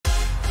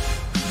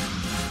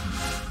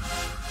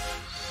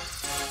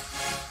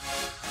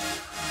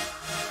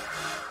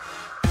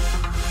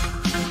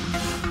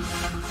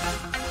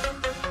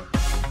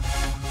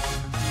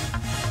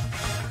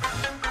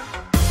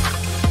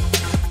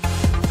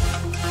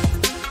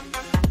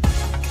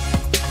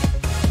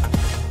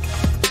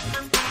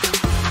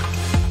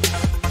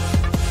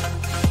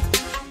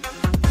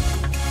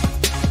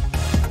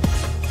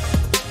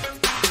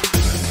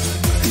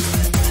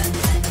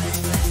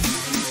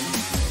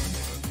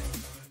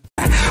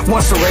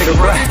Once a Raider,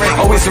 bruh,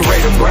 always a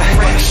Raider,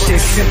 bruh.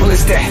 Shit simple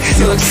as that.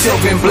 You look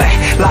silver and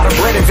black. Lot of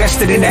bread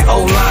invested in that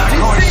O-line.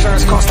 Car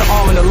insurance cost the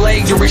arm and the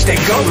leg to reach that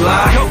goal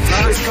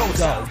line.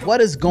 So,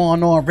 what is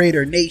going on,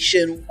 Raider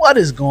Nation? What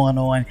is going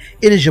on?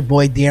 It is your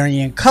boy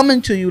Darian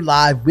coming to you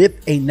live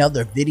with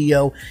another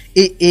video.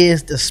 It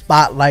is the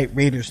Spotlight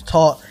Raiders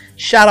Talk.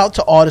 Shout out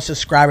to all the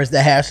subscribers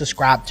that have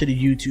subscribed to the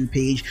YouTube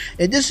page.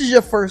 If this is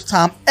your first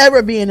time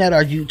ever being at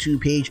our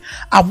YouTube page,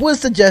 I would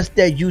suggest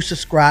that you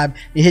subscribe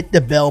and hit the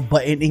bell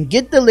button and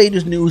get the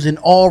latest news and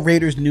all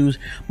Raiders news.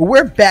 But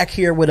we're back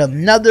here with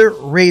another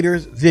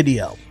Raiders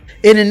video.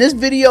 And in this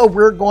video,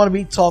 we're going to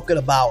be talking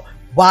about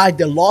why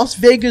the Las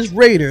Vegas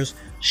Raiders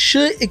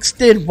should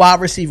extend wide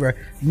receiver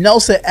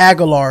Nelson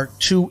Agholor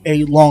to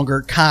a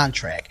longer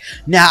contract.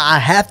 Now, I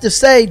have to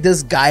say,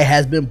 this guy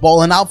has been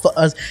balling out for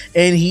us,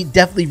 and he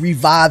definitely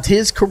revived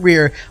his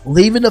career,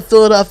 leaving the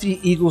Philadelphia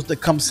Eagles to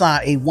come sign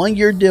a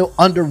one-year deal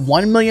under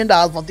 $1 million.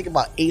 I'm thinking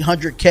about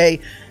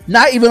 $800K.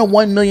 Not even a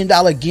 $1 million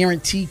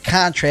guaranteed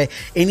contract,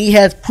 and he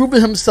has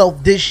proven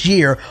himself this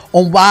year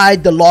on why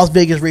the Las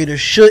Vegas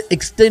Raiders should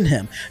extend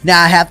him.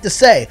 Now, I have to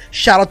say,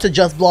 shout out to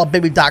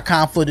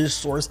JustBlogBaby.com for this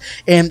source,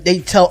 and they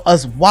tell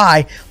us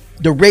why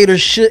the Raiders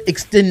should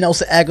extend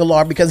Nelson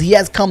Agholor, because he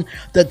has come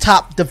the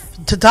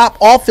top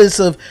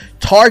offensive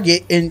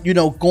target, and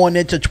going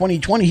into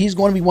 2020, he's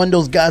going to be one of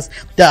those guys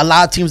that a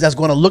lot of teams that's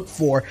going to look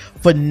for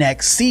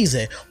next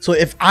season. So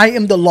if I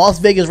am the Las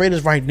Vegas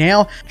Raiders right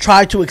now,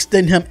 try to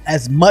extend him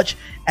as much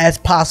as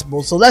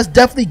possible. So let's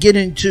definitely get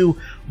into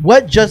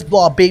what Just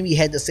Blog Baby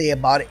had to say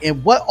about it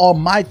and what are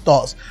my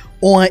thoughts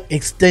on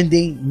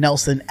extending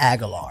Nelson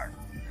Agholor.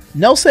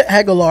 Nelson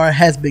Agholor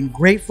has been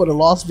great for the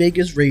Las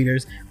Vegas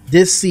Raiders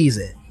this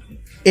season,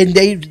 and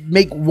they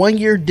make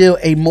one-year deal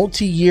a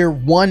multi-year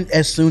one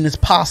as soon as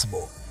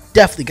possible.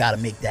 Definitely got to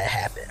make that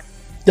happen.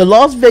 The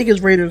Las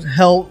Vegas Raiders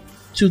held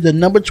to the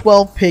number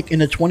 12 pick in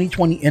the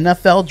 2020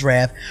 NFL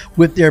Draft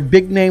with their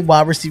big-name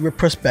wide receiver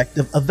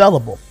prospective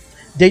available.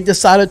 They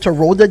decided to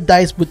roll the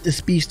dice with the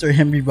speedster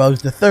Henry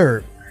Ruggs III.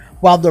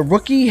 While the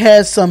rookie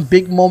has some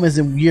big moments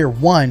in year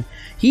one,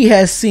 he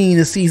has seen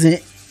the season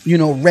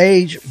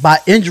raged by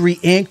injury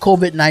and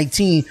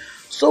COVID-19,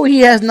 so he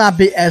has not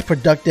been as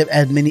productive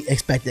as many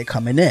expected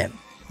coming in.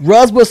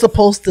 Ruggs was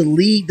supposed to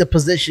lead the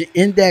position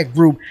in that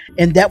group,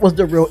 and that was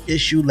the real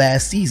issue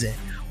last season.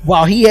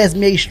 While he has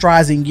made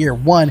strides in year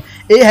one,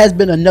 it has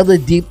been another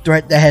deep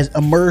threat that has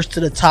emerged to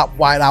the top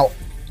wideout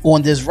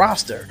on this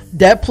roster.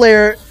 That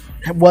player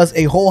was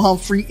a whole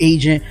free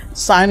agent,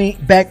 signing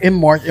back in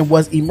March, and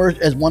was emerged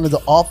as one of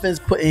the offense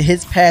putting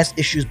his past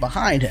issues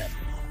behind him.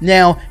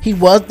 Now, he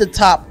was the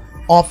top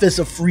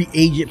offensive free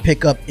agent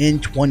pickup in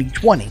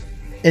 2020.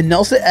 And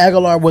Nelson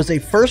Agholor was a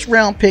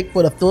first-round pick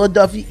for the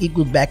Philadelphia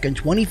Eagles back in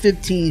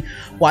 2015,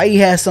 while he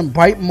had some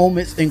bright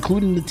moments,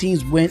 including the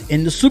team's win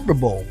in the Super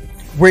Bowl,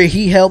 where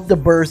he helped the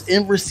Birds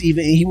in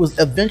receiving, and he was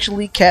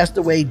eventually cast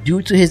away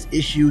due to his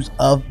issues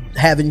of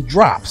having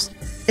drops.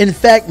 In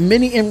fact,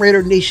 many in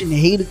Raider Nation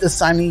hated the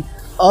signing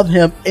of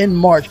him in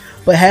March,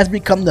 but has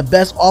become the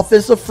best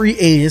offensive free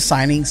agent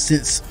signing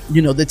since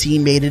the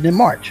team made it in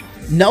March.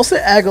 Nelson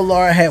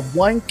Agholor had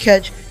one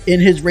catch in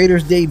his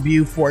Raiders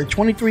debut for a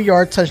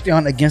 23-yard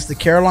touchdown against the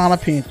Carolina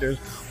Panthers,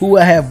 who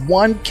will have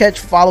one catch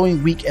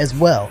following week as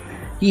well.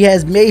 He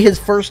has made his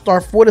first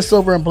start for the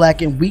Silver and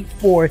Black in week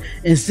 4,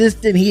 and since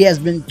then he has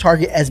been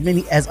targeted as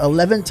many as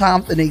 11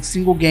 times in a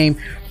single game,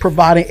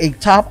 providing a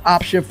top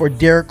option for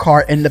Derek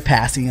Carr in the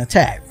passing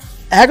attack.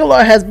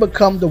 Agholor has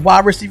become the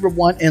wide receiver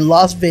one in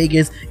Las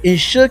Vegas and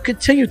should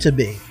continue to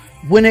be.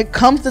 When it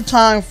comes to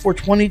time for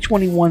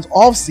 2021's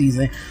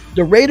offseason,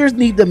 the Raiders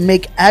need to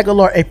make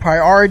Agholor a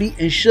priority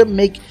and should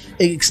make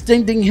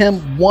extending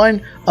him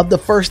one of the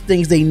first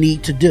things they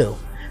need to do.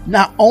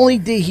 Not only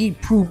did he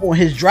prove on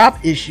his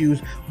drop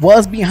issues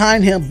was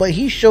behind him, but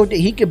he showed that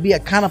he could be a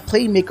kind of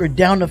playmaker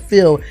down the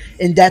field,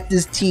 and that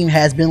this team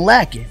has been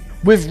lacking.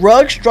 With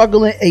Ruggs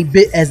struggling a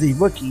bit as a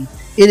rookie,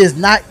 it is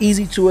not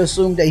easy to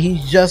assume that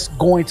he's just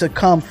going to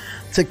come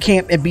to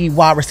camp and be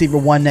wide receiver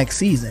one next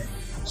season.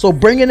 So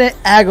bringing in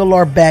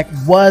Agholor back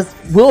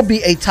will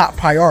be a top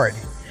priority.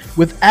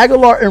 With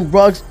Agholor and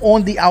Ruggs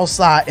on the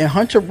outside and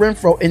Hunter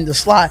Renfrow in the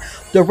slot,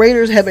 the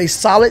Raiders have a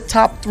solid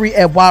top 3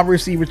 at wide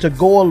receiver to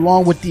go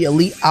along with the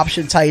elite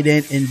option tight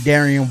end in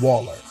Darren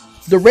Waller.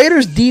 The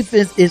Raiders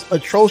defense is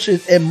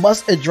atrocious and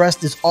must address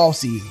this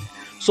offseason.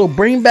 So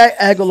bring back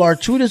Agholor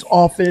to this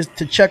offense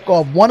to check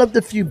off one of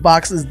the few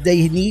boxes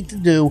they need to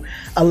do,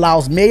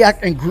 allows Mayock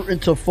and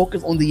Gruden to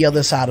focus on the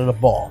other side of the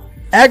ball.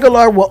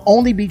 Agholor will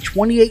only be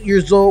 28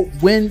 years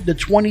old when the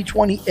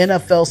 2020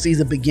 NFL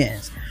season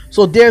begins,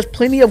 so there's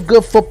plenty of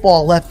good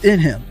football left in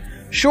him.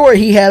 Sure,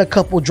 he had a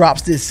couple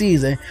drops this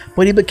season,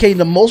 but he became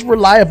the most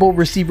reliable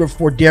receiver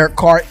for Derek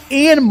Carr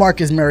and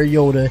Marcus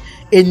Mariota.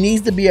 It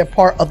needs to be a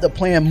part of the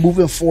plan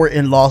moving forward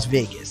in Las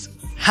Vegas.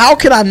 how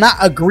can I not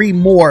agree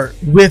more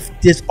with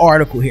this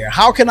article here?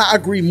 How can I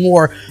agree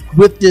more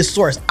with this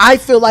source? I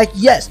feel like,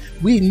 yes,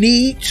 we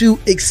need to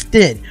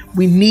extend.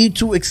 We need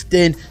to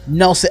extend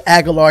Nelson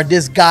Agholor.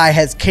 This guy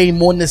has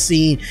came on the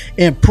scene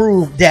and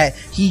proved that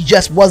he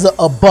just wasn't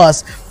a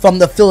bust from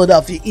the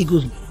Philadelphia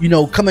Eagles, you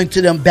know, coming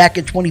to them back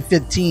in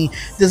 2015.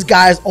 This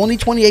guy is only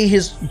 28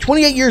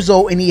 years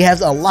old, and he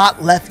has a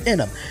lot left in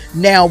him.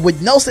 Now,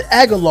 with Nelson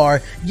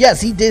Agholor,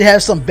 yes, he did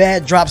have some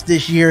bad drops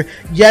this year.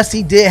 Yes,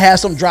 he did have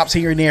some drops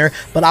here and there,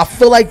 but I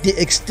feel like the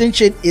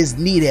extension is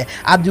needed.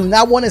 I do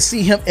not want to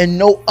see him in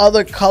no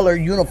other color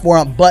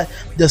uniform but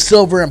the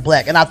silver and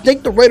black. And I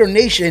think the Raider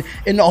Nation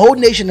and the whole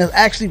nation that's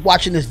actually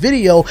watching this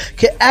video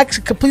can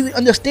actually completely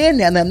understand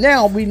that. And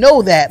now we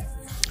know that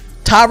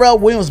Tyrell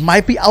Williams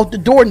might be out the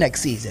door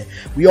next season.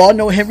 We all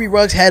know Henry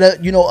Ruggs had a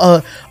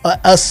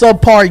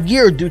subpar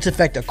year due to the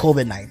fact of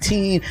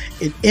COVID-19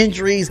 and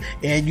injuries,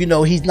 and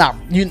he's not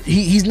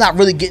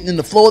really getting in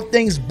the flow of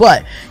things.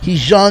 But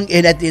he's young,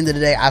 and at the end of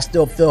the day, I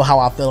still feel how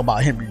I feel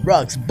about Henry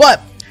Ruggs.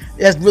 But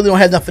that really don't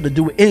have nothing to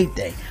do with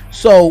anything.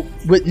 So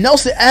with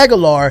Nelson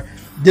Agholor,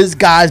 this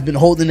guy's been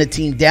holding the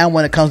team down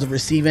when it comes to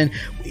receiving.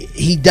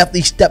 He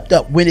definitely stepped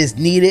up when it's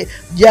needed.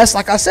 Yes,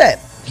 like I said,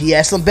 he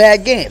has some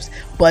bad games,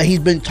 but he's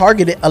been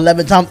targeted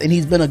 11 times, and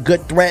he's been a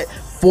good threat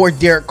for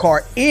Derek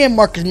Carr and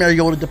Marcus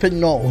Mariota,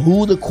 depending on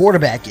who the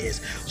quarterback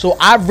is. So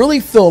I really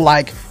feel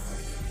like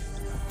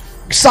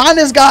sign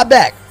this guy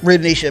back,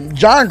 Raider Nation.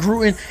 John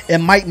Gruden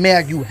and Mike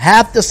Mayock, you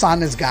have to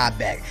sign this guy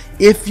back.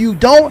 If you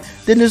don't,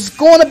 then there's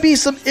going to be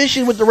some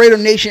issues with the Raider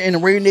Nation, and the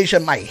Raider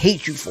Nation might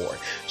hate you for it.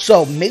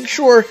 So make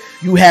sure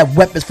you have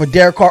weapons for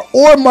Derek Carr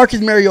or Marcus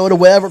Mariota,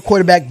 whatever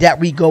quarterback that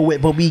we go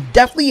with. But we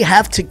definitely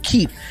have to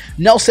keep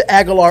Nelson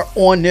Agholor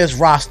on this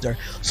roster.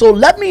 So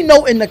let me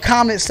know in the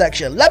comment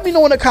section. Let me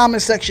know in the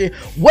comment section,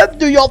 what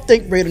do y'all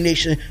think, Raider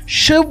Nation?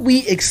 Should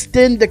we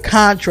extend the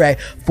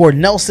contract for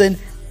Nelson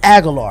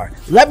Agholor?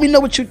 Let me know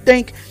what you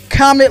think.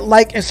 Comment,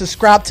 like, and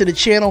subscribe to the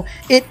channel.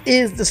 It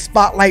is the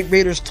Spotlight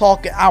Raiders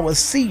Talk, and I will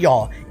see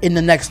y'all in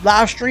the next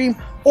live stream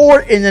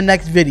or in the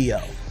next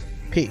video.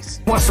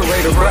 Peace. Once a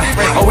Raider,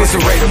 bruh, always a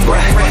Raider,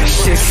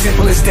 bruh. Shit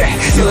simple as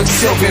that. You look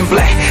silver and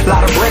black.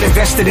 Lot of bread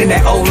invested in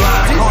that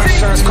O-line. Car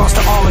insurance cost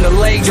the arm and the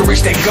leg to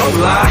reach that goal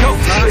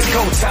line. It's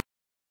go time.